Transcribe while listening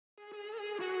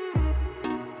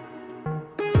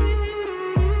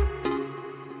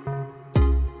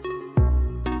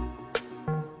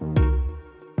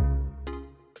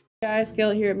guys,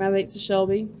 Skellet here at My Baits of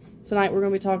Shelby. Tonight we're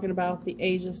going to be talking about the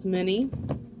Aegis Mini.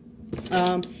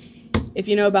 If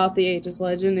you know about the Aegis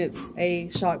Legend, it's a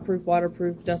shockproof,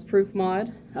 waterproof, dustproof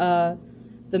mod.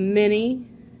 The Mini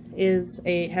has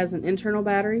an internal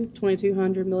battery,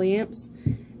 2200 milliamps,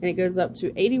 and it goes up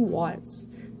to 80 watts.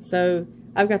 So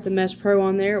I've got the Mesh Pro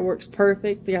on there. It works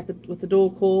perfect. I got with the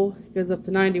dual cool, it goes up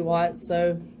to 90 watts.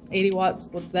 So 80 watts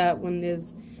with that one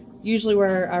is usually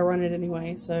where I run it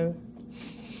anyway. So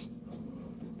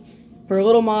for a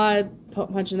little mod,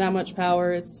 punching that much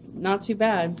power, it's not too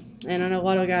bad. And I know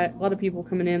a lot of people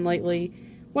coming in lately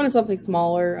wanting something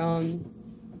smaller,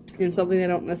 and something they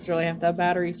don't necessarily have to have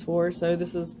batteries for. So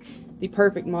this is the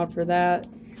perfect mod for that.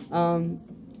 And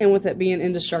with it being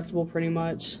indestructible, pretty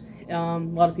much, a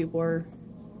lot of people are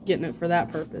getting it for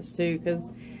that purpose too, because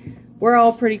we're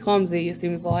all pretty clumsy, it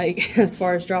seems like, as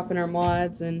far as dropping our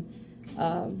mods and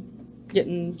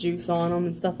getting juice on them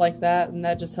and stuff like that, and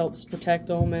that just helps protect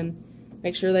them and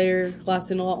make sure they're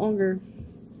lasting a lot longer.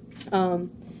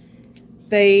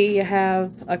 They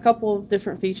have a couple of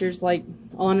different features, like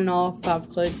on and off 5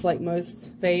 clicks, like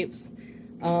most vapes.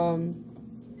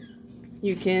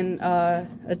 You can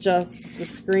adjust the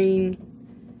screen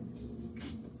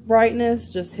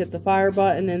brightness, just hit the fire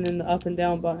button and then the up and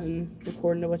down button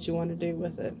according to what you want to do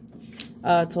with it.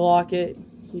 To lock it,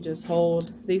 you just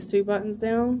hold these 2 buttons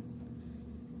down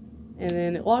and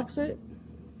then it locks it,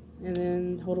 and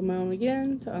then hold them down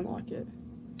again to unlock it.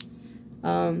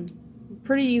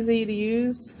 Pretty easy to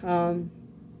use.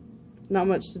 Not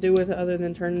much to do with it other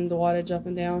than turning the wattage up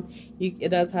and down. It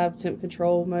does have temp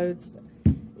control modes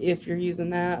if you're using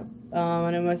that.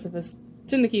 I know most of us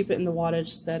tend to keep it in the wattage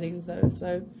settings though.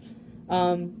 So,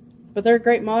 but they're a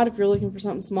great mod if you're looking for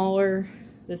something smaller.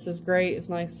 This is great. It's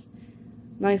nice,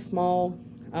 small,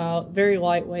 very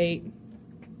lightweight.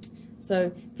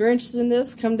 So if you're interested in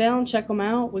this, come down, check them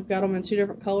out. We've got them in 2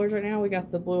 different colors right now. We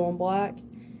got the blue on black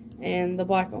and the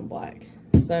black on black.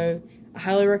 So I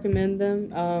highly recommend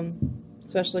them,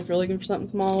 especially if you're looking for something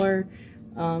smaller.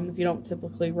 If you don't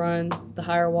typically run the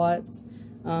higher watts,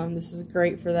 this is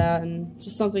great for that, and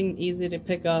just something easy to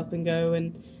pick up and go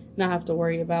and not have to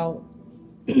worry about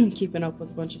keeping up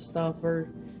with a bunch of stuff or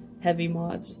heavy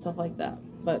mods or stuff like that.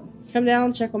 But come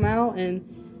down, check them out,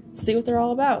 and see what they're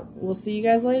all about. We'll see you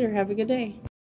guys later. Have a good day.